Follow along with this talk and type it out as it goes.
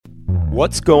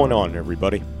What's going on,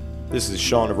 everybody? This is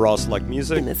Sean of Raw Select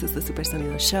Music. And this is the Super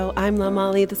Sonido Show. I'm La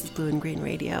Molly. This is Blue and Green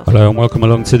Radio. Hello and welcome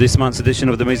along to this month's edition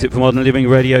of the Music for Modern Living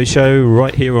radio show,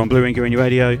 right here on Blue and Green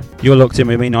Radio. You're locked in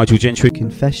with me, Nigel Gentry.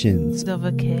 Confessions of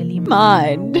a Curly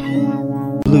Mind.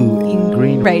 Blue and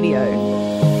Green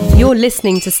Radio. You're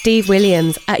listening to Steve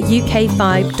Williams at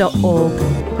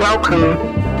uk5.org.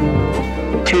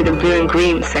 Welcome to the Blue and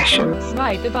Green sessions.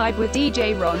 Ride the vibe with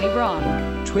DJ Ronnie Ron.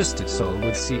 Twisted Soul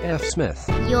with C.F. Smith.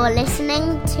 You're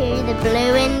listening to the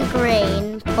Blue and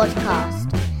Green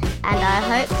podcast, and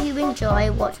I hope you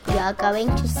enjoy what we are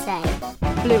going to say.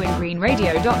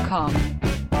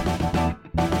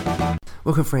 blueandgreenradio.com.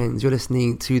 Welcome, friends. You're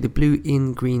listening to the Blue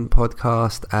in Green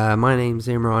podcast. My name's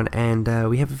Imran, and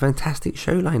we have a fantastic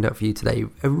show lined up for you today.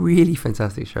 A really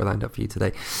fantastic show lined up for you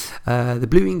today. The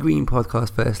Blue in Green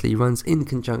podcast, firstly, runs in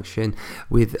conjunction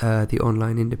with the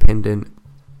online independent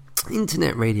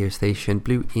internet radio station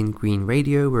Blue in Green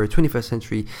Radio. We're a 21st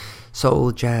century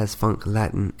soul, jazz, funk,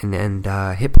 Latin and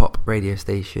hip-hop radio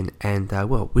station, and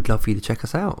well, we'd love for you to check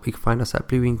us out. You can find us at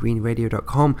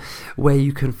blueandgreenradio.com, where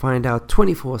you can find our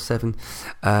 24/7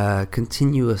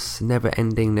 continuous,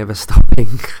 never-ending,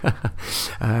 never-stopping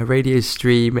radio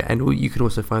stream, and you can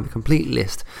also find the complete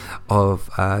list of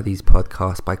these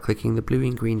podcasts by clicking the Blue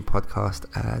and Green podcast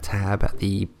tab at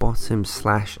the bottom /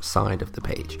 side of the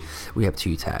page. We have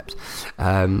two tabs,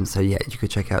 so yeah, you could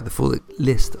check out the full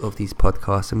list of these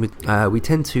podcasts, and we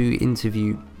tend to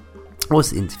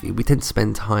we tend to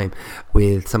spend time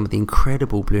with some of the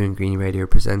incredible Blue and Green Radio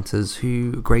presenters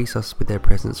who grace us with their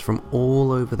presence from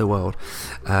all over the world.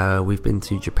 We've been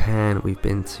to Japan, we've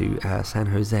been to San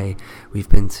Jose, we've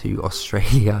been to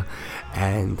Australia,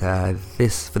 and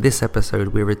for this episode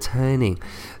we're returning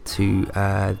to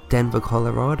Denver,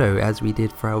 Colorado, as we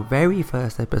did for our very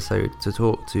first episode, to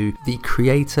talk to the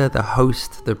creator, the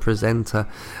host, the presenter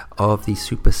of the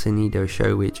Super Sonido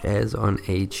show, which airs on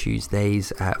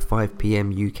Tuesdays at 5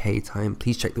 p.m. UK time.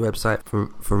 Please check the website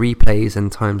for replays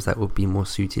and times that will be more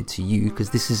suited to you, because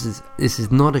this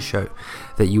is not a show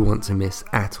that you want to miss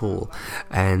at all.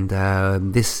 And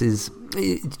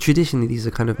traditionally these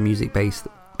are kind of music-based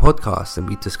podcasts, and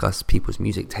we discuss people's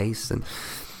music tastes and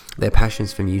their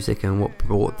passions for music and what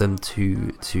brought them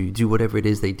to do whatever it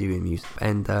is they do in music.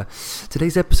 And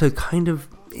today's episode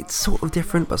it's sort of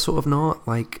different, but sort of not.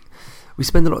 Like, we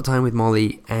spend a lot of time with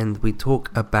Molly, and we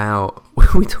talk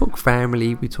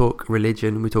family, we talk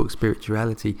religion, we talk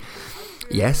spirituality.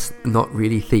 Yes, not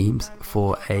really themes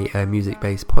for a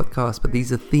music-based podcast, but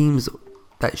these are themes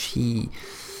that she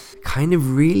kind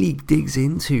of really digs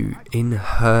into in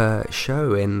her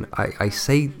show. And I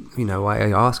say,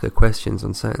 I ask her questions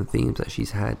on certain themes that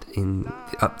she's had in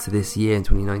up to this year in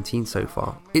 2019 so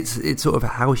far. It's sort of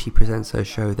how she presents her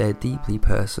show. They're deeply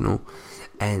personal,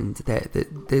 and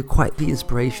they're quite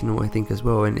inspirational, I think, as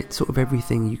well. And it's sort of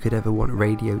everything you could ever want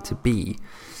radio to be.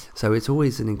 So it's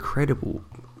always an incredible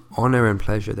honor and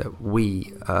pleasure that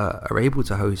we are able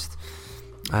to host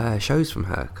shows from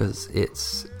her, because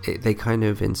they kind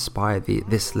of inspire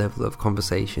this level of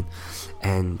conversation,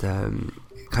 and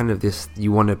kind of this,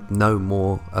 you want to know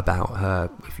more about her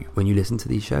when you listen to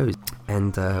these shows.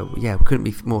 And yeah, we couldn't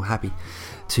be more happy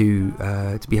to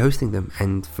be hosting them,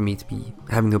 and for me to be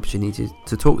having the opportunity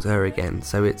to talk to her again.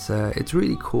 So it's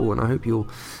really cool, and I hope you'll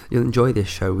enjoy this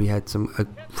show. We had a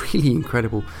really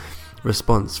incredible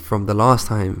response from the last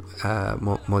time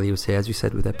Molly was here, as we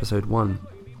said, with episode 1,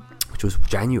 which was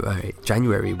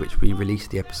January, which we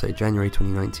released the episode January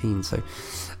 2019. So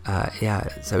yeah,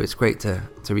 so it's great to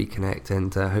reconnect,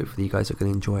 and hopefully you guys are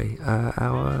going to enjoy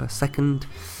our second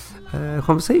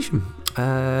conversation.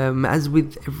 As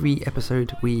with every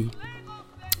episode,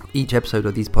 each episode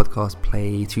of these podcasts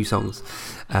play 2 songs.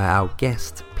 Our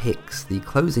guest picks the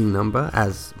closing number,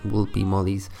 as will be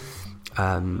Molly's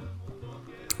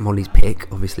pick,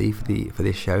 obviously, for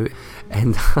this show,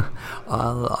 and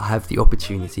I'll have the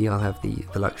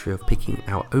luxury of picking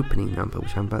our opening number,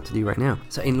 which I'm about to do right now.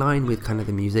 So in line with kind of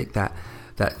the music that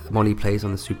Molly plays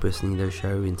on the Super Sonido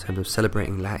show, in terms of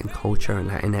celebrating Latin culture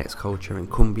and Latinx culture and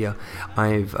cumbia,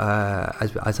 I've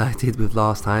as I did with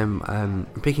last time,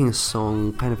 picking a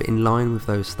song kind of in line with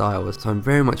those styles. So I'm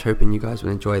very much hoping you guys will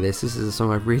enjoy this. This is a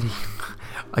song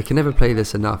I can never play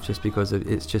this enough, just because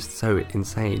it's just so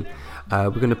insane. We're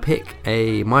going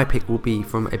to my pick will be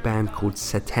from a band called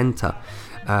Setenta.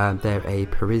 They're a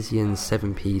Parisian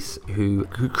 7-piece who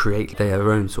create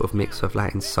their own sort of mix of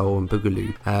Latin soul and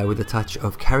boogaloo, with a touch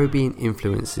of Caribbean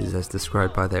influences as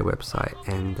described by their website.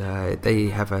 And they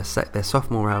have their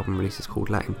sophomore album release is called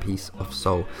Latin Piece of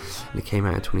Soul, and it came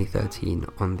out in 2013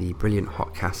 on the brilliant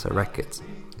Hot Casa Records.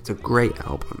 It's a great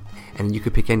album, and you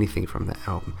could pick anything from that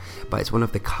album, but it's one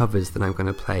of the covers that I'm going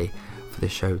to play for the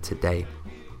show today.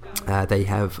 They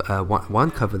have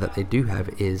one cover that they do have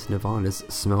is Nirvana's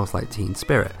Smells Like Teen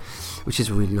Spirit, which is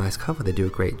a really nice cover. They do a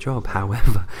great job.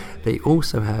 However, they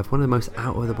also have one of the most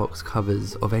out-of-the-box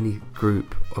covers of any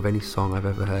group, of any song I've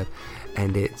ever heard,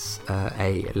 and it's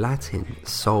a Latin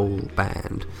soul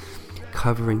band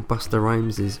covering Busta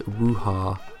Rhymes'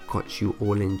 Woo-Ha, Got You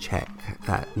All In Check,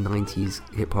 that 90s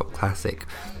hip-hop classic.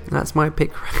 And that's my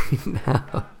pick right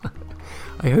now.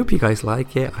 I hope you guys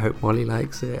like it. I hope Molly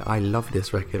likes it. I love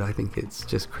this record. I think it's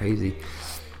just crazy,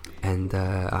 and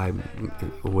I'm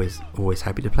always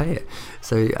happy to play it.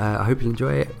 So I hope you'll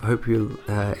enjoy it. I hope you'll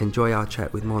enjoy our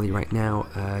chat with Molly right now.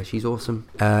 She's awesome.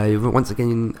 Once again,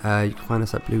 you can find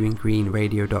us at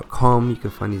blueandgreenradio.com. You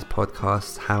can find these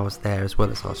podcasts housed there, as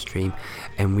well as our stream,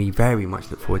 and we very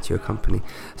much look forward to your company.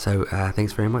 So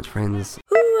thanks very much, friends.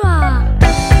 Hoorah!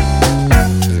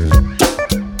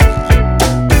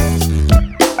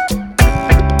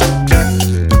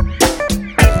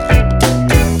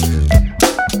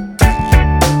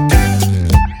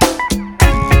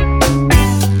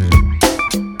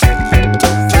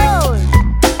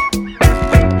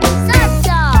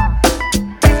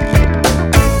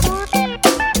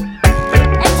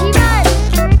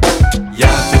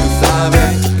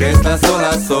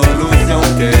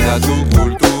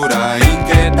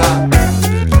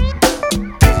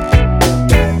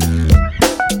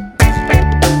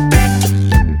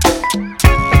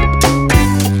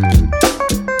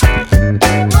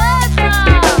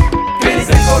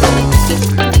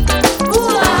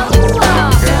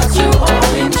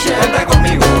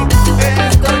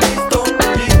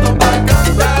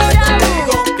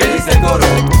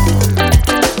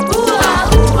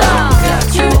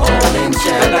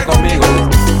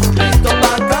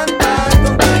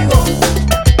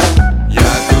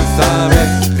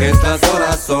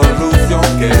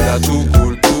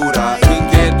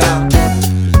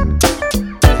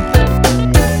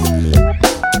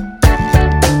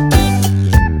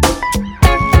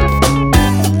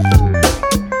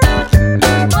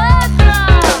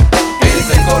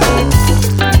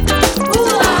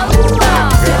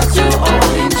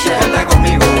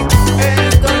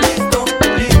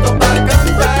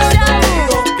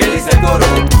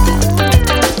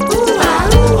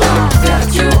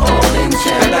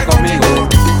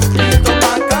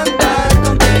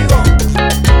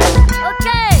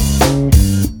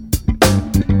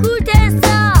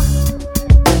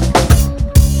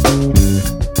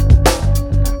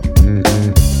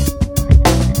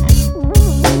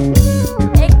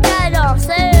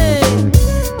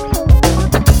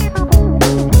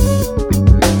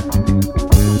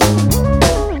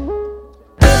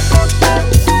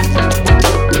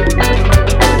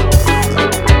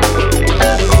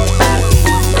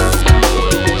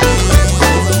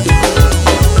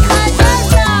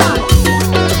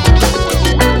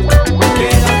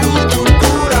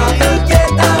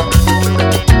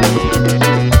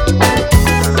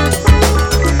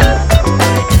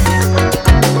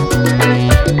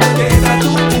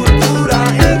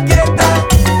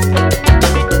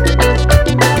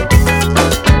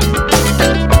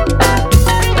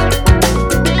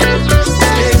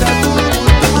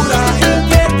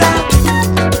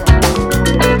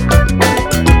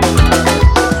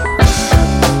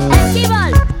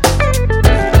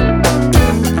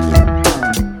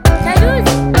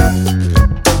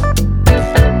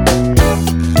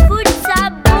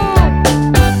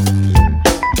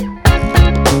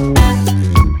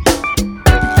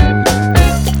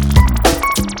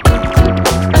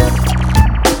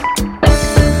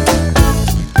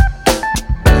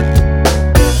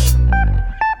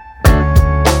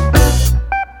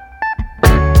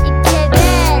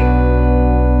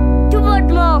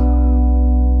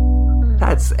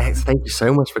 Thank you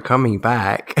so much for coming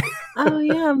back. Oh,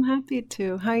 yeah, I'm happy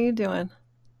to. How you doing?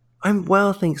 I'm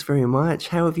well, thanks very much.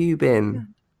 How have you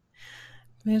been?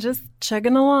 We're just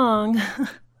chugging along.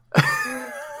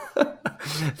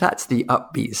 That's the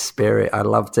upbeat spirit I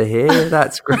love to hear.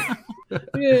 That's great.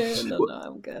 No,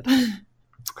 I'm good.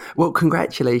 Well,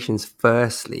 congratulations,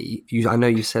 firstly. I know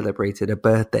you celebrated a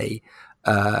birthday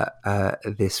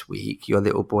this week. Your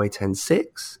little boy turned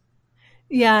 6?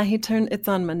 Yeah, it's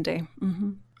on Monday.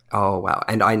 Mm-hmm. Oh, wow.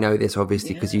 And I know this,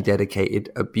 obviously, because you dedicated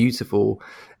a beautiful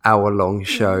hour-long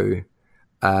show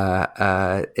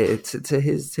to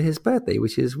his birthday,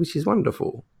 which is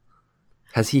wonderful.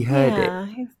 Has he heard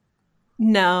it?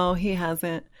 No, he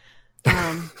hasn't.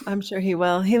 I'm sure he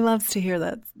will. He loves to hear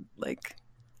that, like,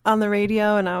 on the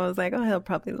radio, and I was like, oh, he'll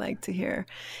probably like to hear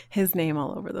his name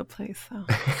all over the place. So.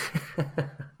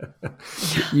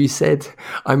 You said,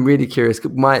 I'm really curious.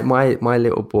 My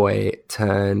little boy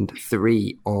turned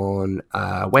 3 on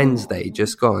Wednesday,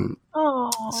 just gone.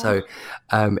 Oh. So,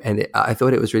 I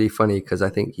thought it was really funny because I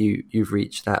think you've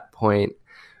reached that point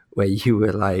where you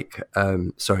were like,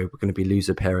 sorry, we're going to be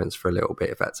loser parents for a little bit,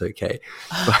 if that's okay.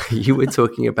 But you were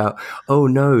talking about, oh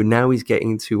no, now he's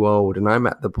getting too old. And I'm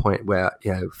at the point where,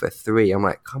 for 3, I'm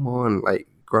like, come on, like,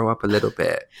 grow up a little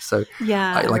bit. So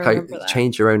I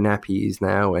change your own nappies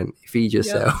now and feed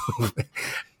yourself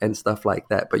and stuff like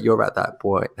that. But you're at that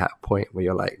point where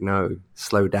you're like, no,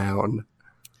 slow down.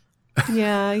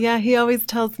 Yeah. He always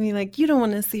tells me like, you don't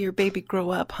want to see your baby grow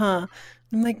up, huh?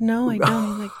 I'm like, no, I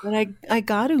don't. He's like, but I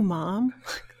got to, Mom.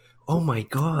 Oh my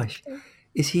gosh.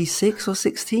 Is he 6 or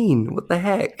 16? What the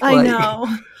heck? I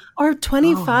know. Or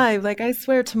 25. Like, I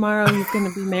swear tomorrow he's going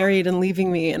to be married and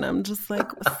leaving me. And I'm just like,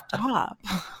 stop.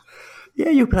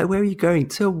 Yeah, you'll be like, where are you going?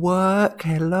 To work.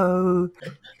 Hello.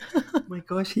 Oh my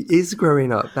gosh, he is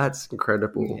growing up. That's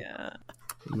incredible. Yeah.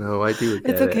 No, I do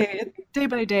get It's okay. Day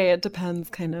by day, it depends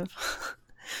kind of,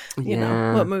 you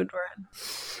know, what mood we're in.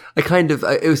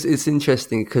 It's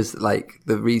interesting because like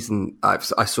the reason I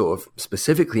sort of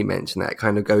specifically mentioned that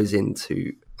kind of goes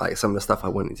into like some of the stuff I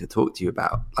wanted to talk to you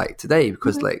about like today,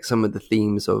 because like some of the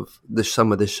themes of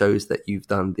some of the shows that you've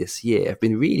done this year have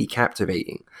been really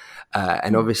captivating,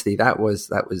 and obviously that was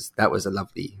a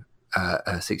lovely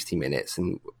 60 minutes,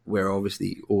 and we're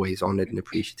obviously always honored and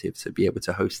appreciative to be able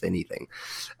to host anything,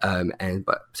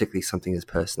 but particularly something as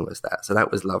personal as that. So that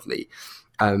was lovely.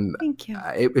 Thank you.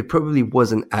 It probably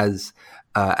wasn't as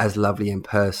lovely and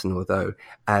personal though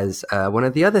as one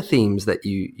of the other themes that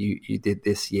you did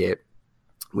this year,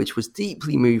 which was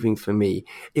deeply moving for me.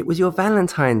 It was your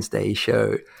Valentine's Day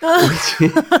show.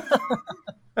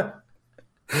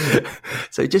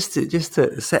 So just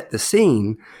to set the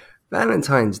scene,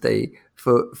 Valentine's Day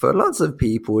for lots of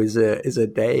people is a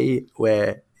day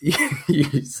where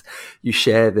you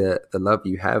share the love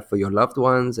you have for your loved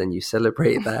ones and you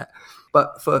celebrate that.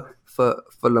 But for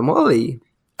Lomoli,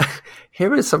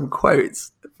 here are some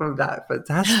quotes from that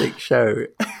fantastic show.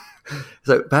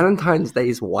 So Valentine's Day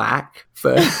is whack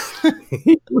first,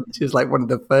 which is like one of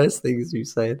the first things you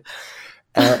said.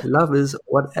 Lovers,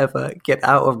 whatever, get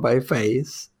out of my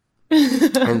face.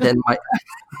 And then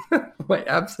my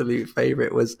absolute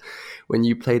favorite was when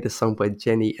you played a song by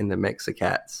Jenny and the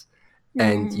Mexicats,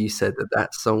 and you said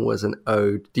that song was an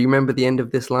ode. Do you remember the end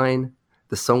of this line?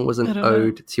 The song was an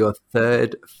ode to your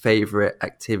third favorite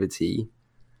activity,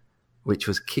 which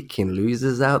was kicking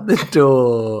losers out the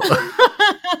door.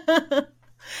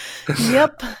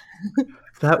 Yep.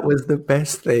 That was the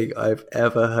best thing I've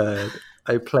ever heard.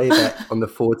 I play that on the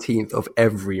 14th of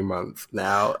every month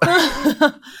now.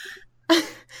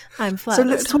 I'm flattered. So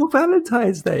let's talk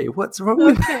Valentine's Day. What's wrong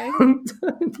with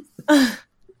Valentine's?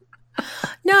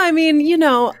 No, I mean, you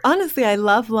know, honestly, I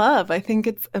love love. I think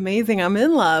it's amazing. I'm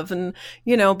in love. And,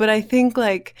 you know, but I think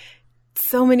like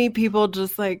so many people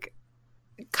just like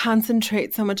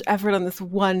concentrate so much effort on this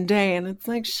one day. And it's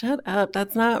like, shut up.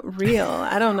 That's not real.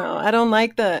 I don't know. I don't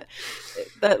like that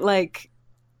like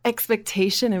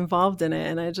expectation involved in it.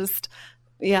 And I just,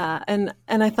 yeah. And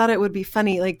I thought it would be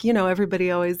funny. Like, you know, everybody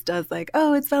always does like,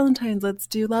 oh, it's Valentine's, let's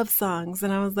do love songs.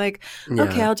 And I was like,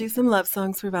 okay, I'll do some love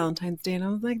songs for Valentine's Day. And I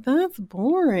was like, that's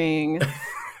boring.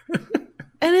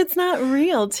 And it's not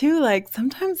real too. Like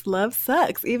sometimes love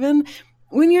sucks. Even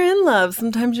when you're in love,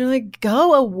 sometimes you're like,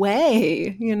 go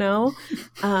away, you know?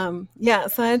 Yeah.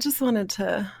 So I just wanted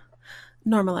to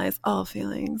normalize all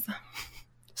feelings.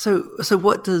 So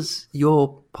what does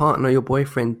your partner, your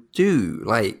boyfriend do?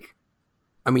 Like,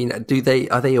 I mean, are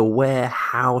they aware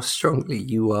how strongly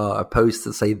you are opposed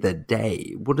to, say, the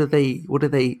day? Do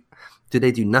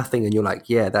they do nothing and you're like,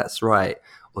 yeah, that's right?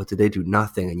 Or do they do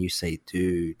nothing and you say,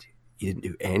 dude, you didn't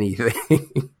do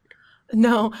anything?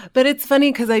 No, but it's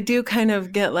funny because I do kind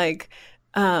of get like,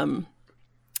 oh,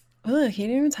 he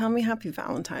didn't even tell me Happy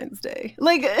Valentine's Day.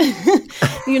 Like,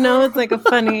 you know, it's like a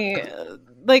funny,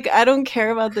 like, I don't care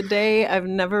about the day. I've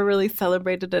never really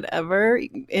celebrated it ever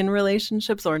in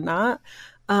relationships or not.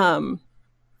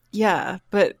 Yeah,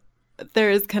 but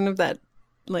there is kind of that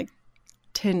like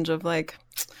tinge of like,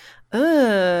 you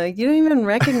don't even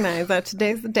recognize that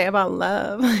today's the day about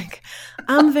love. Like,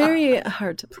 I'm very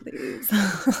hard to please.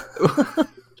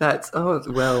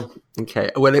 Okay.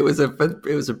 Well, it was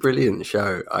a brilliant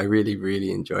show. I really,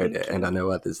 really enjoyed it, and I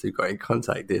know others who got in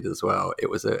contact did as well. It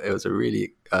was a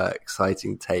really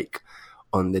exciting take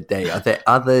on the day. Are there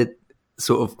other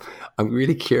sort of? I'm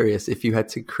really curious if you had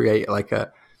to create like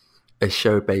a a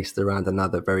show based around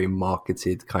another very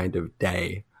marketed kind of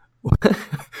day,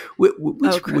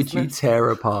 which would you tear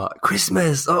apart?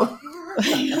 Christmas. Oh.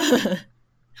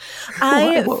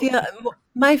 I feel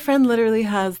my friend literally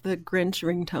has the Grinch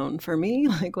ringtone for me,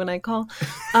 like when I call.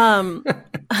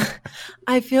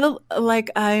 I feel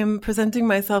like I'm presenting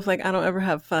myself like I don't ever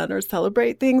have fun or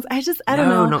celebrate things. I don't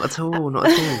know. No, not at all. Not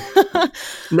at all.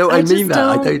 No, I mean that.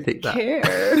 I don't think that.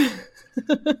 Care.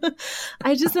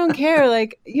 I just don't care.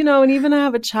 Like, you know, and even I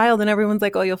have a child and everyone's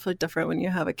like, oh, you'll feel different when you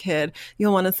have a kid.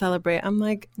 You'll want to celebrate. I'm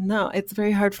like, no, it's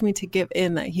very hard for me to give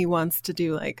in that he wants to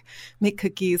do like make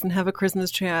cookies and have a Christmas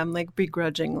tree. I'm like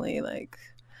begrudgingly like,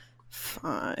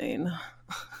 fine.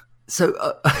 So,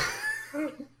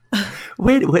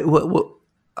 wait, what?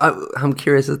 I'm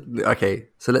curious. Okay,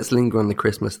 so let's linger on the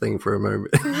Christmas thing for a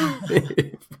moment.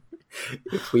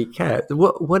 if we can.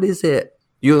 What is it?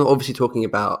 You're obviously talking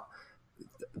about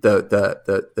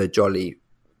the jolly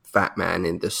fat man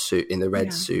in the suit, in the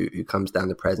red suit, who comes down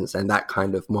the presents, and that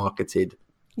kind of marketed,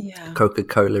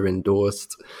 Coca-Cola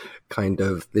endorsed kind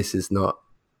of, this is not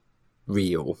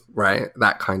real, right?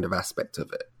 That kind of aspect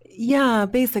of it. Yeah,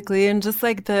 basically. And just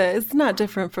like it's not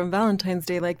different from Valentine's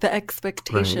Day, like the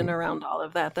expectation around all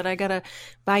of that I gotta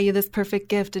buy you this perfect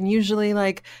gift. And usually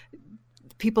like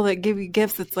people that give you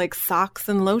gifts, it's like socks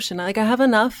and lotion. Like, I have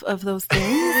enough of those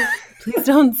things. Please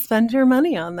don't spend your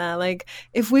money on that. Like,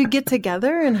 if we get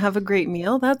together and have a great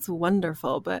meal, that's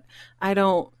wonderful. But I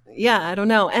don't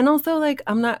know. And also, like,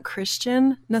 I'm not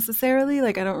Christian necessarily.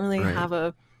 Like, I don't really have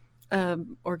a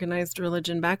organized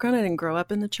religion background. I didn't grow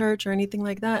up in the church or anything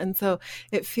like that. And so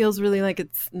it feels really like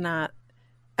it's not,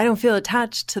 I don't feel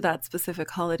attached to that specific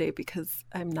holiday because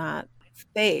I'm not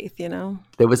faith, you know?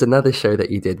 There was another show that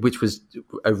you did, which was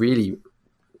a really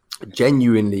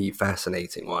genuinely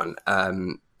fascinating one.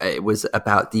 It was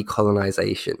about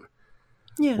decolonization,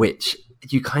 which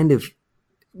you kind of,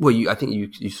 I think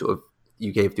you sort of,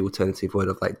 you gave the alternative word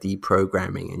of like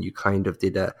deprogramming, and you kind of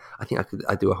did I think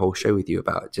I'd do a whole show with you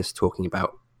about just talking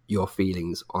about your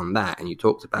feelings on that. And you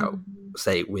talked about,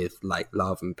 say, with like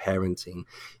love and parenting,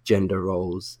 gender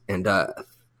roles, and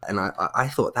I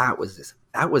thought that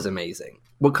was amazing.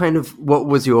 What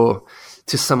was your,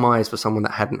 to summarize for someone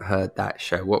that hadn't heard that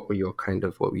show, what were you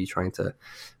trying to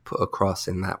put across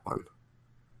in that one?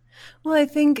 Well, I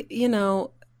think, you know,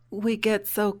 we get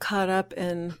so caught up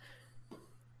in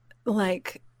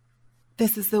like,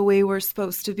 this is the way we're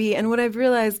supposed to be. And what I've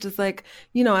realized is like,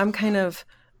 you know, I'm kind of,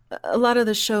 a lot of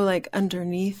the show, like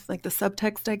underneath, like the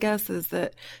subtext, I guess,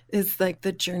 is like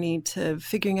the journey to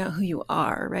figuring out who you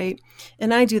are, right?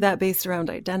 And I do that based around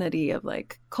identity, of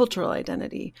like cultural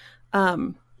identity.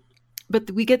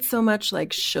 But we get so much like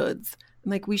shoulds,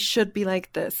 like we should be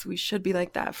like this, we should be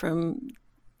like that, from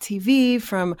TV,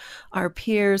 from our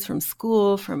peers, from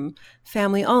school, from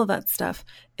family, all of that stuff.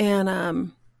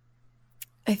 And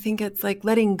I think it's like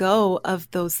letting go of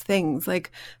those things. Like,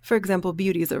 for example,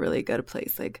 beauty is a really good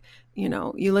place. Like, you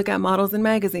know, you look at models in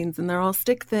magazines and they're all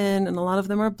stick thin and a lot of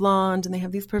them are blonde and they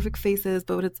have these perfect faces,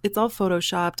 but it's all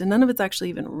photoshopped and none of it's actually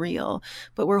even real.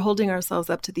 But we're holding ourselves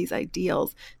up to these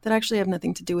ideals that actually have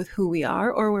nothing to do with who we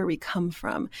are or where we come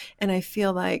from. And I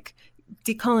feel like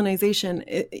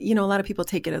decolonization, you know, a lot of people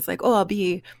take it as like, oh, I'll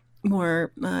be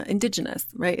more indigenous,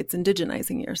 right? It's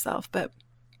indigenizing yourself. But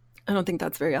I don't think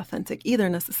that's very authentic either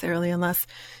necessarily, unless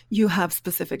you have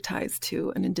specific ties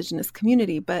to an indigenous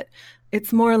community. But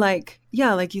it's more like,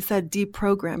 yeah, like you said,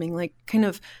 deprogramming, like kind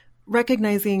of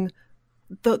recognizing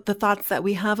the thoughts that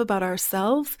we have about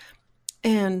ourselves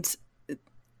and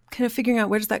kind of figuring out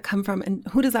where does that come from and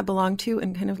who does that belong to,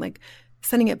 and kind of like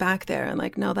sending it back there and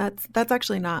like, no, that's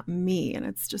actually not me. And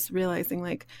it's just realizing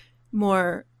like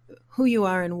more who you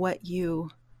are and what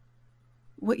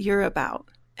you're about.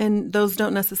 And those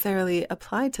don't necessarily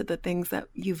apply to the things that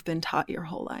you've been taught your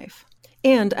whole life.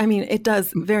 And I mean, it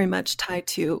does very much tie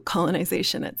to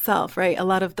colonization itself, right? A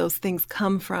lot of those things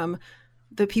come from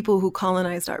the people who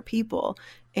colonized our people.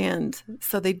 And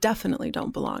so they definitely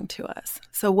don't belong to us.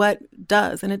 So what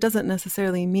does? And it doesn't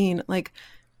necessarily mean like,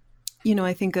 you know,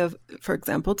 I think of, for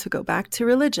example, to go back to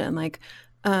religion, like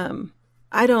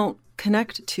I don't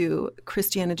connect to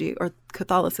Christianity or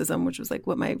Catholicism, which was like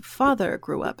what my father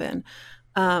grew up in.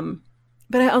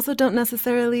 But I also don't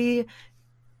necessarily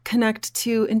connect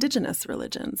to indigenous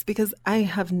religions because I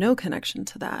have no connection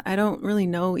to that. I don't really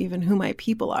know even who my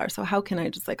people are. So how can I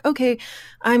just like, okay,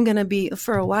 I'm going to be,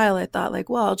 for a while I thought like,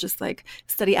 well, I'll just like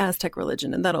study Aztec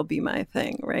religion and that'll be my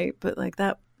thing, right? But like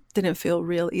that didn't feel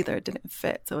real either. It didn't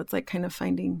fit. So it's like kind of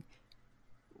finding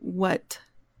what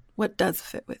does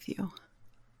fit with you.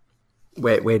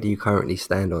 Where do you currently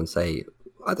stand on, say,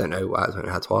 I don't know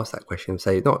how to ask that question.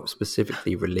 Say not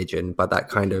specifically religion, but that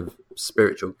kind of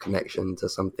spiritual connection to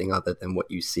something other than what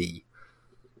you see.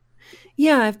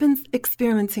 Yeah, I've been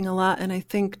experimenting a lot, and I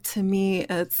think to me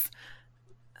it's,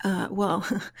 well,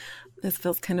 this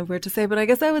feels kind of weird to say, but I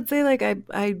guess I would say like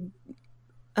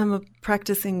I'm a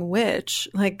practicing witch,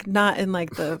 like not in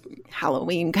like the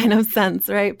Halloween kind of sense,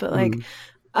 right? But like,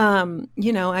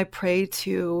 you know, I pray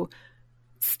to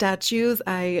statues.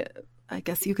 I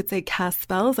guess you could say cast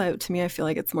spells. To me, I feel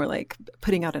like it's more like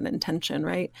putting out an intention,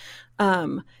 right?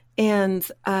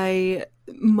 And I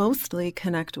mostly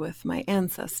connect with my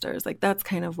ancestors. Like that's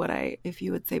kind of what if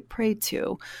you would say, pray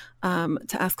to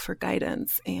ask for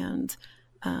guidance and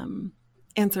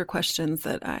answer questions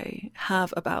that I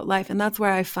have about life. And that's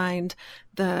where I find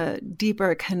the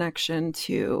deeper connection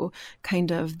to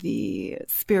kind of the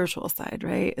spiritual side,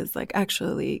 right? Is like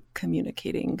actually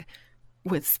communicating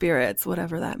with spirits,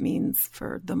 whatever that means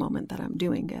for the moment that I'm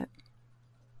doing it.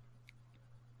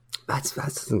 That's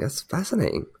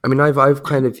fascinating. I mean, I've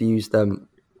kind of used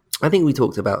I think we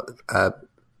talked about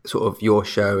sort of your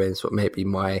show and sort of maybe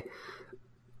my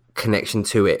connection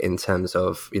to it in terms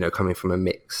of, you know, coming from a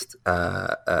mixed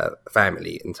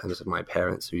family in terms of my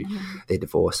parents who they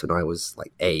divorced when I was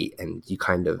like 8, and you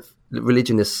kind of,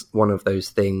 religion is one of those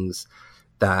things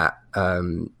that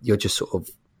you're just sort of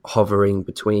hovering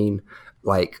between.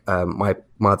 Like my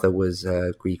mother was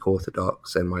Greek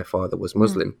Orthodox and my father was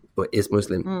Muslim, or is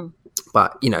Muslim.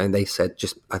 But, you know, and they said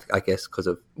just, I guess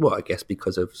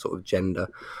because of sort of gender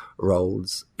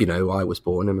roles, you know, I was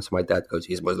born and so my dad goes,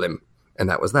 he's Muslim. And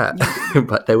that was that.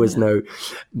 But there was no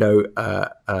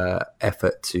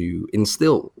effort to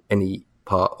instill any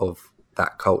part of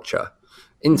that culture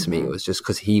into me. It was just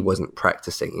because he wasn't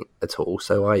practicing it at all.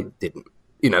 So I didn't.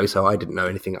 You know, so I didn't know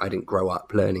anything. I didn't grow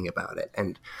up learning about it.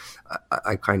 And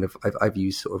I've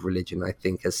used sort of religion, I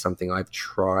think, as something I've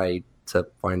tried to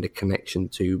find a connection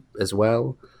to as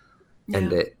well. Yeah.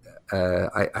 And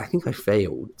I think I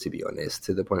failed, to be honest,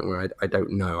 to the point where I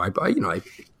don't know.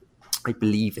 I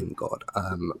believe in God.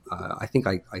 I think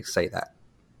I say that,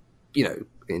 you know,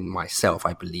 in myself,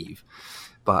 I believe.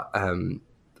 But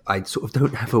I sort of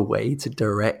don't have a way to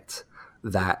direct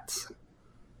that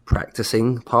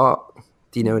practicing part.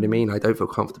 Do you know what I mean? I don't feel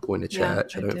comfortable in a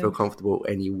church. I don't feel comfortable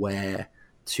anywhere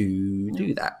to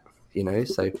do that, you know?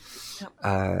 So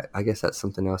I guess that's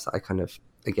something else that I kind of,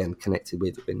 again, connected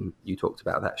with when you talked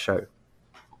about that show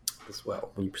as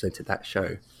well, when you presented that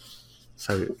show.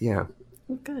 So, yeah.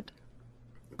 Good.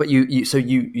 But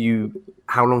you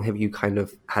how long have you kind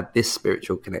of had this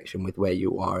spiritual connection with where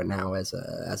you are now as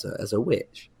a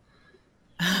witch?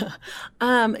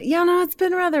 It's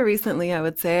been rather recently, I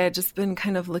would say. I've just been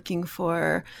kind of looking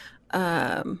for,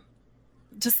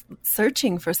 just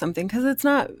searching for something, because it's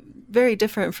not very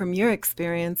different from your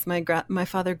experience. My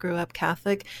father grew up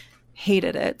Catholic,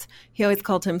 hated it. He always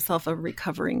called himself a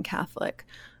recovering Catholic.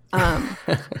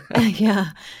 Yeah.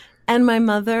 And my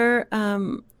mother,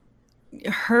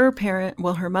 her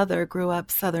mother grew up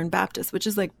Southern Baptist, which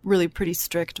is like really pretty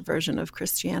strict version of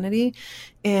Christianity,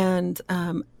 and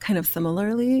kind of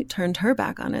similarly turned her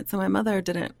back on it. So my mother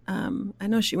didn't, I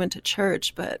know she went to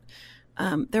church, but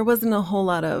there wasn't a whole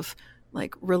lot of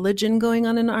like religion going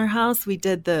on in our house. We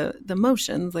did the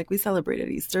motions, like we celebrated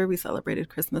Easter, we celebrated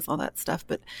Christmas, all that stuff.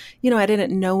 But, you know, I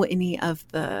didn't know any of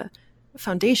the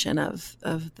foundation of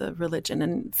the religion.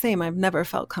 And same, I've never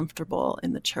felt comfortable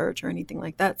in the church or anything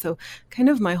like that. So kind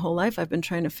of my whole life I've been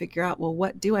trying to figure out, well,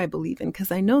 what do I believe in?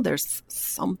 Because I know there's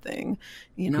something,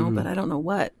 you know, but I don't know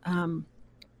what. And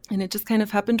it just kind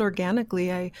of happened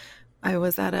organically. I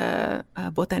was at a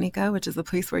botanica, which is a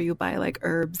place where you buy like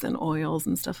herbs and oils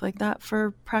and stuff like that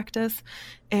for practice.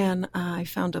 And I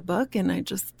found a book and I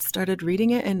just started reading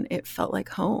it, and it felt like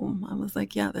home. I was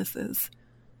like, yeah, this is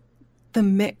the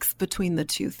mix between the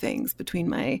two things, between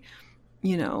my,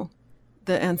 you know,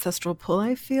 the ancestral pull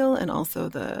I feel, and also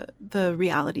the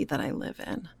reality that I live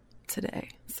in today.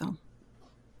 So,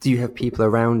 do you have people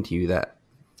around you that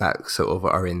sort of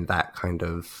are in that kind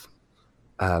of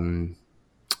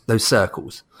those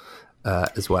circles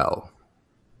as well?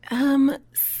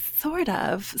 Sort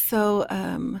of. So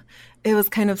it was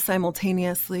kind of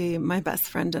simultaneously my best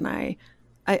friend and I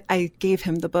gave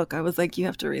him the book. I was like, you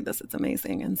have to read this. It's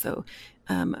amazing. And so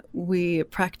we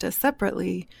practice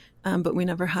separately, but we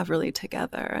never have really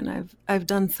together. And I've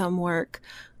done some work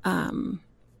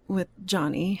with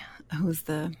Johnny, who's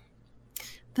the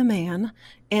man.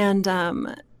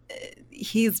 And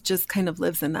he's just kind of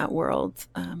lives in that world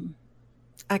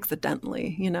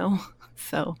accidentally, you know?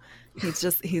 So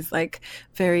he's like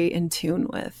very in tune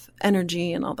with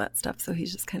energy and all that stuff. So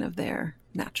he's just kind of there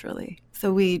naturally.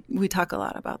 So we talk a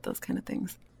lot about those kind of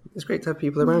things. It's great to have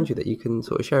people around you that you can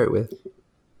sort of share it with.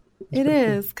 It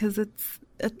is, because it's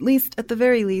at the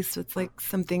very least, it's like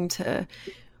something to,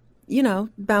 you know,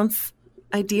 bounce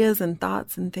ideas and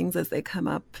thoughts and things as they come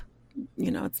up.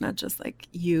 You know, it's not just like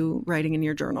you writing in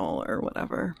your journal or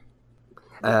whatever.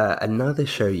 Another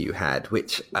show you had,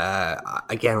 which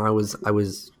again I was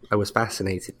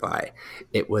fascinated by.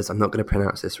 It was, I'm not going to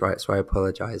pronounce this right, so I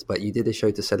apologize. But you did a show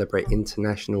to celebrate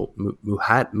International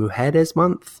Mujeres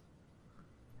Month.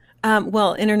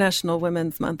 Well, International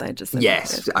Women's Month. I just said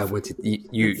yes, I wanted you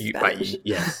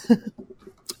yes.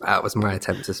 That was my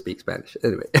attempt to speak Spanish.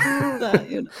 Anyway,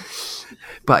 you know.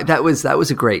 But that was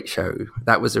a great show.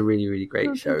 That was a really, really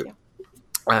great show.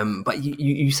 But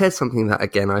you said something that,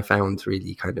 again, I found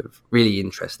really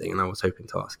interesting, and I was hoping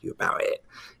to ask you about it,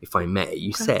 if I may.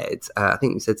 You said, I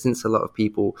think you said, since a lot of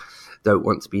people don't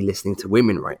want to be listening to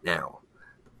women right now.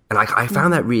 And I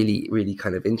found that really, really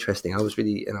kind of interesting. I was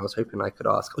hoping I could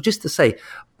ask, or just to say,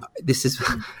 it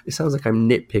sounds like I'm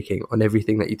nitpicking on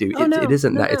everything that you do. It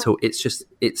isn't that at all. It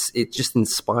just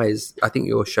inspires. I think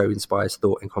your show inspires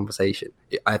thought and conversation.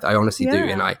 I honestly do.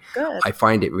 And I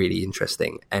find it really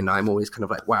interesting. And I'm always kind of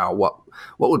like, wow, what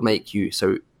would make you,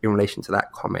 so in relation to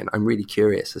that comment, I'm really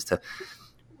curious as to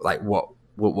like, what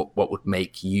would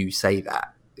make you say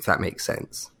that, if that makes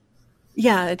sense.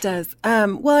 Yeah, it does.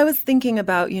 Well, I was thinking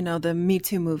about, you know, the Me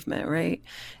Too movement, right?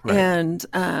 And,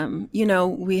 you know,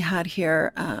 we had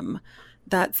here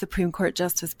that Supreme Court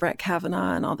Justice Brett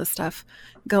Kavanaugh and all the stuff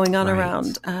going on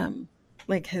around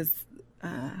like his,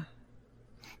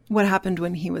 what happened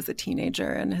when he was a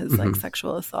teenager and his like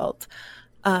sexual assault.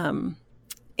 And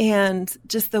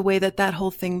just the way that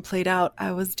whole thing played out,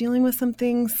 I was dealing with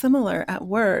something similar at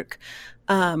work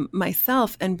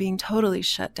myself, and being totally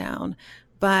shut down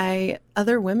by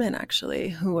other women, actually,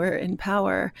 who were in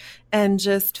power, and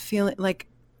just feeling like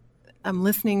I'm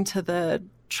listening to the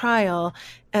trial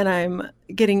and I'm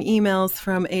getting emails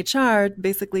from HR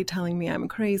basically telling me I'm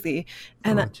crazy.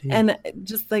 And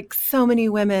just like so many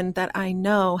women that I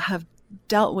know have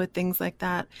dealt with things like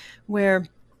that, where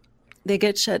they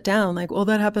get shut down, like, well,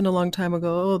 that happened a long time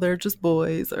ago. Oh, they're just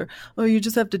boys, or, oh, you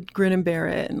just have to grin and bear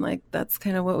it. And like, that's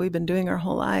kind of what we've been doing our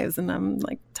whole lives. And I'm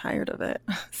like tired of it.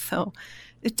 So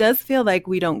it does feel like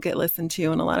we don't get listened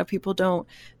to, and a lot of people don't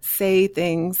say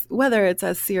things, whether it's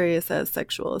as serious as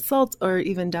sexual assault or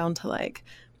even down to like,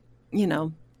 you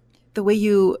know, the way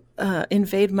you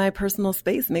invade my personal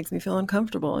space makes me feel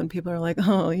uncomfortable. And people are like,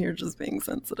 oh, you're just being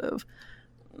sensitive.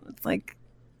 It's like,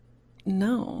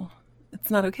 no, it's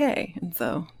not okay. And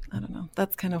so I don't know.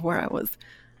 That's kind of where I was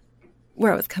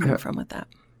coming from with that.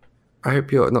 I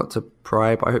hope you're, not to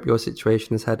pry, but I hope your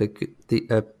situation has had a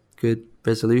good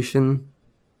resolution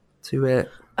to it.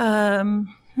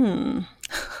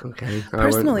 Okay.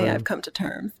 Personally, I've come to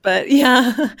terms, but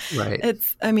yeah, right.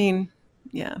 It's, I mean,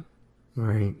 yeah.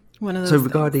 Right. One of those. So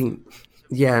regarding,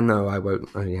 yeah, no, I won't.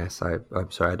 Oh, yes, I'm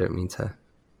sorry. I don't mean to.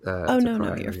 No,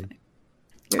 you're fine.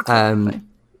 You're totally fine.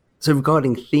 So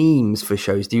regarding themes for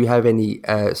shows, do you have any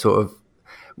sort of,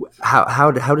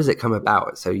 how does it come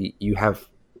about? So you have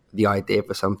the idea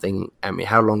for something. I mean,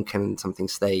 how long can something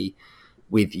stay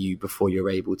with you before you're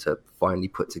able to finally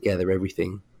put together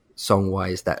everything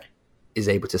song-wise that is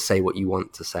able to say what you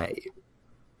want to say?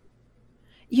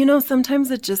 You know, sometimes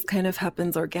it just kind of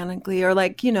happens organically, or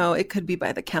like, you know, it could be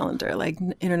by the calendar, like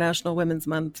International Women's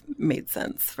Month made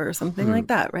sense for something like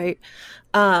that, right?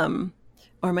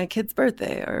 Or my kid's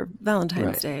birthday or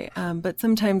Valentine's Day. But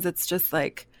sometimes it's just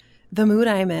like the mood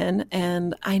I'm in,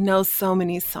 and I know so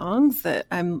many songs that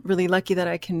I'm really lucky that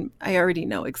I already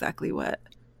know exactly what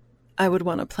I would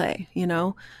want to play, you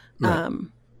know? Right.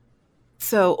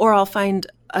 So, or I'll find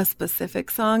a specific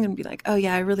song and be like, oh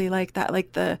yeah, I really like that.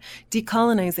 Like the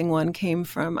decolonizing one came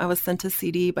from, I was sent a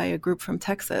CD by a group from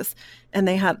Texas, and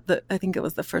they had I think it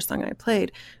was the first song I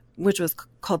played, which was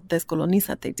called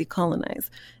Descolonizate, Decolonize.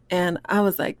 And I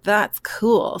was like, that's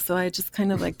cool. So I just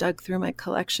kind of like dug through my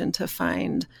collection to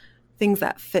find things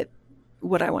that fit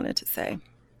what I wanted to say.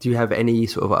 Do you have any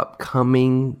sort of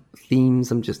upcoming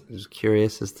themes? I'm just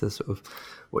curious as to sort of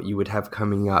what you would have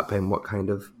coming up and what kind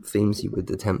of themes you would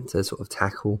attempt to sort of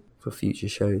tackle for future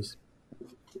shows.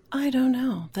 I don't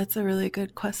know. That's a really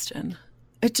good question.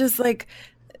 It just like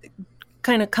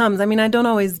kind of comes. I mean, I don't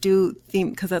always do theme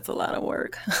because that's a lot of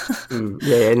work.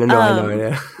 I know.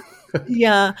 Yeah.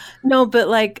 Yeah. No, but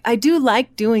like I do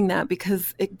like doing that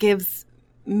because it gives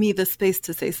me the space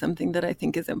to say something that I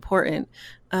think is important.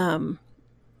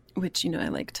 which,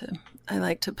 I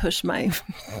like to push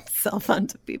myself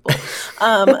onto people.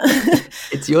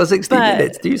 It's your 60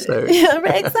 minutes, do so. Yeah,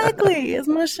 right, exactly. It's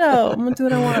my show. I'm going to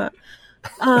do what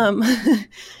I want.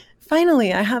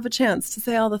 Finally, I have a chance to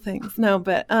say all the things. No,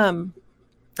 but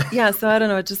yeah, so I don't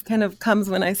know. It just kind of comes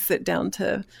when I sit down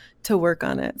to work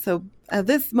on it. So at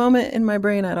this moment in my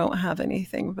brain, I don't have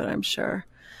anything, but I'm sure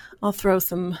I'll throw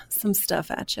some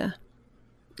stuff at you.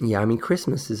 Yeah, I mean,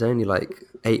 Christmas is only like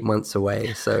 8 months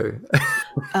away, so...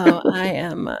 Oh, I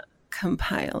am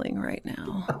compiling right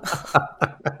now.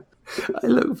 I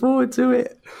look forward to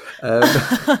it.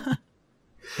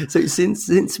 So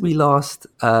since we last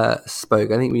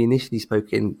spoke, I think we initially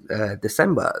spoke in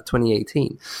December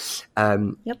 2018.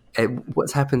 Yep.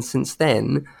 What's happened since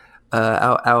then?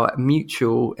 Our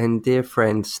mutual and dear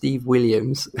friend Steve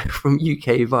Williams from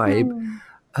UK Vibe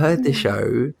heard the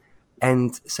show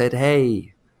and said,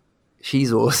 "Hey,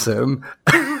 she's awesome."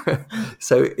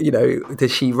 So,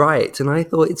 does she write? And I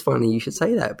thought it's funny you should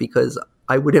say that, because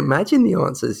I would imagine the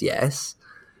answer is yes.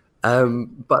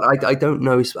 But I don't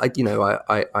know.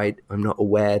 I'm not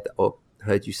aware or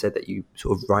heard you said that you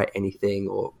sort of write anything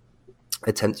or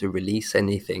attempt to release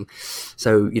anything.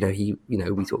 So, we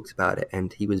talked about it,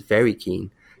 and he was very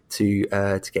keen to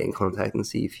get in contact and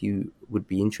see if you would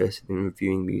be interested in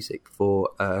reviewing music for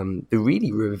the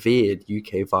really revered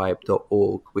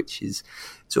ukvibe.org, which is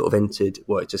sort of entered,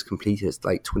 it just completed its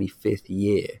like 25th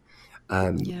year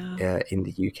in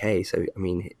the UK. So, I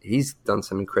mean, he's done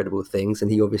some incredible things, and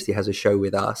he obviously has a show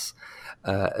with us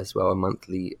as well, a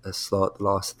monthly slot, the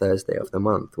last Thursday of the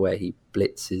month, where he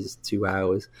blitzes 2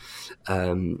 hours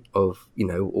of,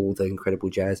 all the incredible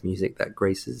jazz music that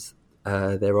graces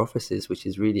their offices, which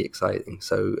is really exciting.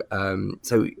 So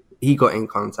he got in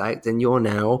contact, and you're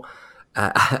now,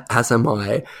 as am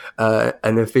I,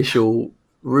 an official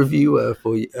reviewer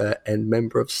for and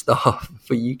member of staff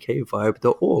for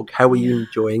ukvibe.org. How are you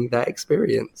enjoying that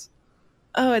experience?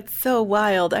 Oh, it's so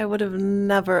wild. I would have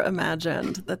never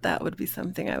imagined that would be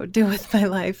something I would do with my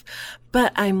life,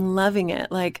 but I'm loving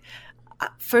it. Like,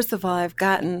 first of all, I've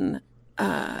gotten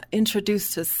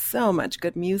introduced to so much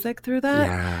good music through that.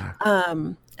 Yeah.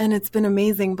 And it's been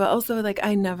amazing, but also like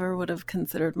I never would have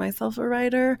considered myself a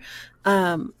writer.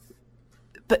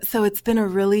 But so it's been a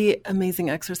really amazing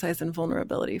exercise in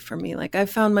vulnerability for me. Like I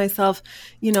found myself,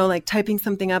 like typing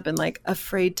something up and like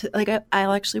afraid to, like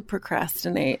I'll actually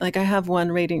procrastinate. Like I have one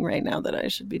rating right now that I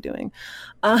should be doing.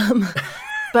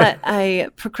 But I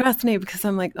procrastinate because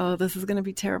I'm like, oh, this is going to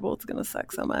be terrible. It's going to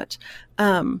suck so much.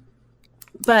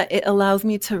 But it allows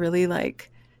me to really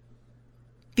like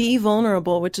be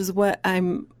vulnerable, which is what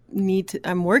I'm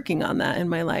working on that in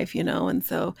my life, and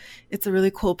so it's a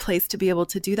really cool place to be able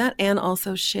to do that and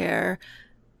also share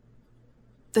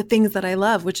the things that I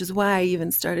love, which is why I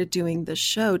even started doing this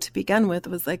show to begin with.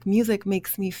 Was like music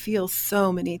makes me feel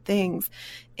so many things,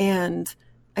 and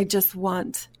I just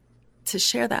want to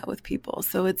share that with people.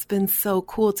 So it's been so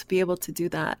cool to be able to do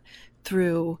that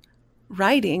through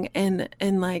writing and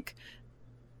like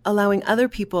allowing other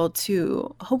people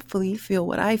to hopefully feel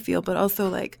what I feel, but also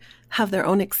like have their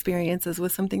own experiences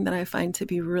with something that I find to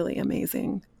be really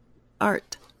amazing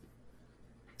art.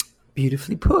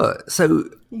 Beautifully put. So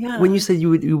when you said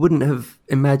you wouldn't have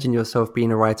imagined yourself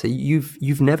being a writer,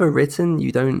 you've never written,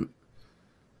 you've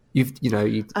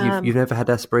never had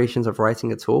aspirations of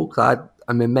writing at all? 'Cause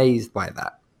I'm amazed by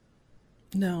that.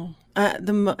 No.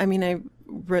 I've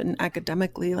written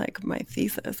academically, like my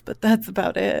thesis, but that's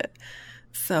about it.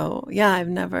 So yeah, I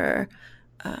never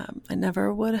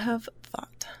would have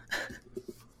thought.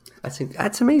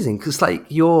 That's amazing, because like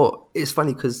it's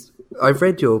funny because I've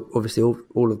read obviously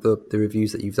all of the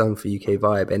reviews that you've done for UK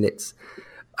Vibe, and it's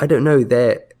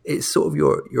sort of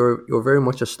you're very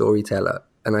much a storyteller,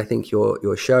 and I think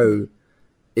your show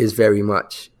is very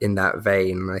much in that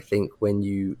vein. And I think when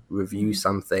you review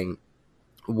something,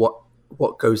 what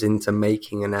goes into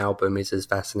making an album is as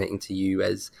fascinating to you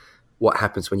as what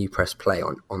happens when you press play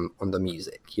on the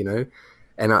music,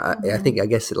 And I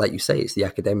guess, like you say, it's the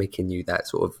academic in you that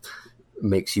sort of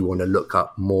makes you want to look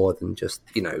up more than just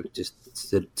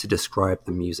to describe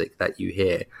the music that you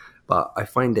hear. But I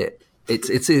find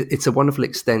it's a wonderful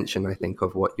extension, I think,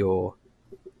 of what your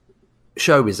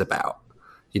show is about.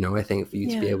 I think for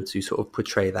you to be able to sort of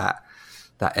portray that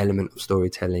element of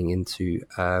storytelling into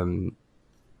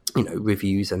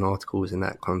reviews and articles in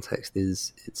that context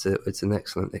it's an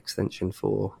excellent extension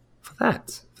for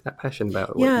that passion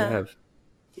about what you have.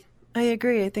 I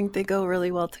agree. I think they go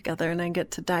really well together, and I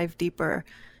get to dive deeper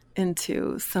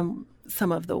into some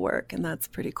of the work, and that's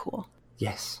pretty cool.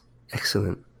 Yes,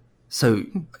 excellent. So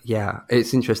yeah,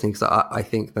 it's interesting because I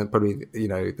think that probably, you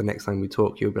know, the next time we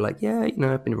talk, you'll be like, yeah, you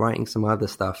know, I've been writing some other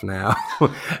stuff now.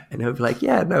 And he'll be like,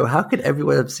 yeah, no, how could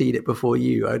everyone have seen it before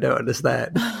you? I don't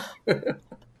understand.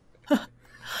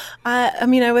 I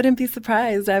mean, I wouldn't be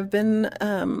surprised. I've been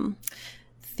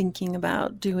thinking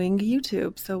about doing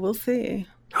YouTube, so we'll see.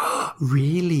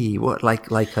 Really? What,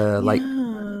 like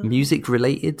music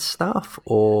related stuff,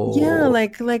 or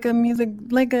like a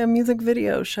music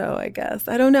video show, I guess.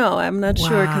 I don't know. I'm not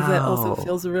sure, because it also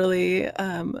feels really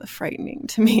frightening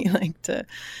to me, like to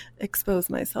expose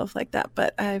myself like that.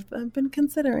 But I've been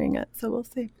considering it, so we'll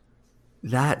see.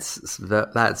 That's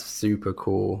super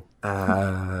cool.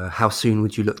 How soon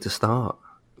would you look to start?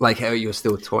 Like, how you're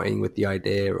still toying with the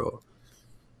idea, or?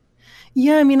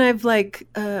 Yeah, I mean, I've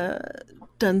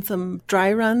done some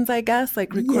dry runs, I guess,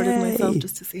 like recorded myself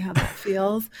just to see how that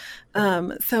feels.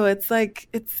 So it's like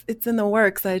it's in the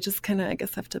works. I just kind of, I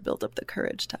guess, have to build up the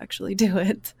courage to actually do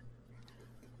it.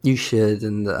 You should,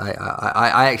 and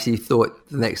I actually thought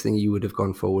the next thing you would have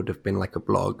gone for would have been like a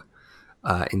blog,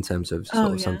 in terms of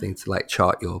sort of something to like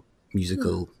chart your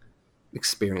musical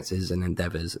experiences and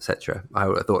endeavors, etc. I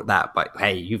would have thought that, but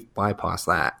hey, you've bypassed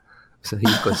that, so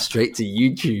you've gone straight to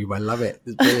YouTube. I love it.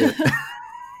 It's brilliant.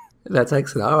 That's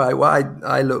excellent. All right. Well,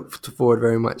 I look forward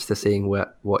very much to seeing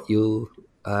what you'll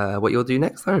do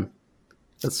next time.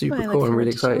 That's super cool. I'm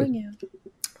really excited.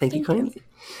 Thank you kindly.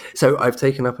 So I've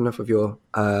taken up enough of your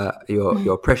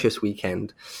precious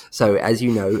weekend. So as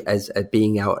you know, as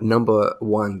being our number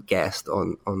one guest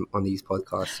on these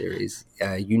podcast series,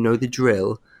 you know the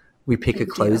drill. We pick a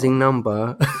closing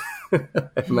number.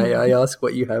 May I ask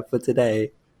what you have for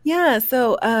today? Yeah,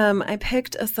 so I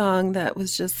picked a song that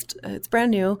was it's brand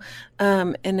new,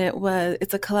 and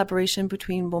it's a collaboration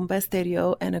between Bomba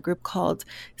Estéreo and a group called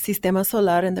Sistema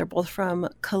Solar, and they're both from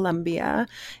Colombia.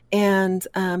 And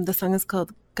the song is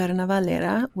called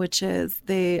Carnavalera, which is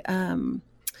they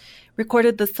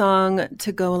recorded the song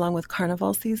to go along with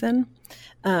Carnival season,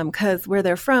 because where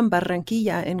they're from,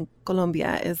 Barranquilla in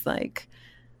Colombia, is like,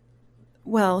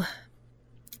 well,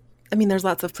 I mean, there's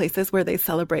lots of places where they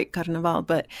celebrate Carnival,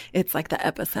 but it's like the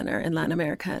epicenter in Latin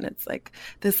America. And it's like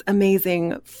this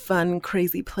amazing, fun,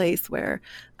 crazy place where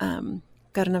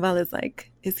Carnival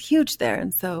is huge there.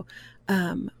 And so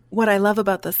what I love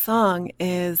about the song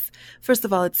is, first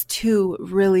of all, it's two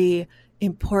really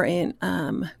important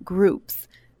groups,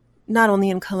 not only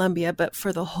in Colombia, but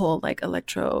for the whole like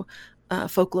electro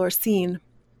folklore scene.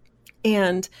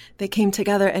 And they came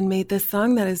together and made this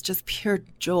song that is just pure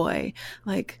joy.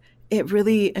 Like, it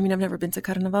really, I mean, I've never been to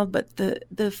Carnival, but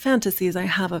the fantasies I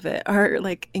have of it are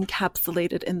like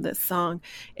encapsulated in this song.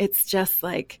 It's just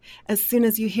like, as soon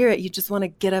as you hear it, you just want to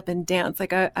get up and dance.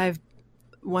 Like I've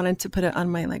wanted to put it on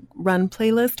my like run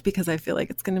playlist, because I feel like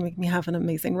it's going to make me have an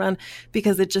amazing run,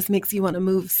 because it just makes you want to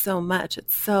move so much.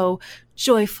 It's so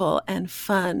joyful and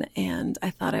fun. And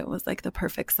I thought it was like the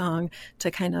perfect song to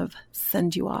kind of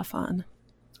send you off on.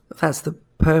 That's the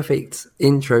perfect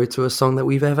intro to a song that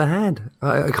we've ever had.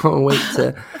 I can't wait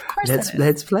to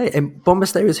let's play it. And Bomba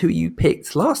Estéreo is who you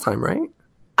picked last time, right?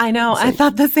 I know. I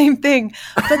thought the same thing,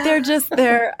 but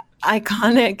they're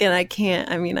iconic,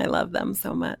 and I love them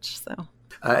so much. So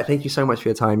thank you so much for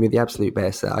your time. You're the absolute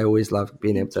best. I always love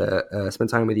being able to spend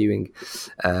time with you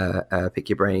and pick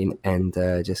your brain and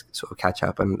just sort of catch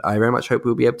up. And I very much hope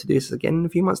we'll be able to do this again in a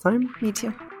few months' time. Me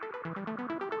too.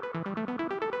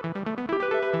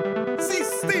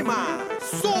 Sistema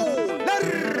Solar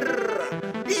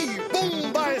y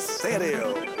Bomba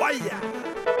Estéreo.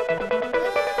 Vaya.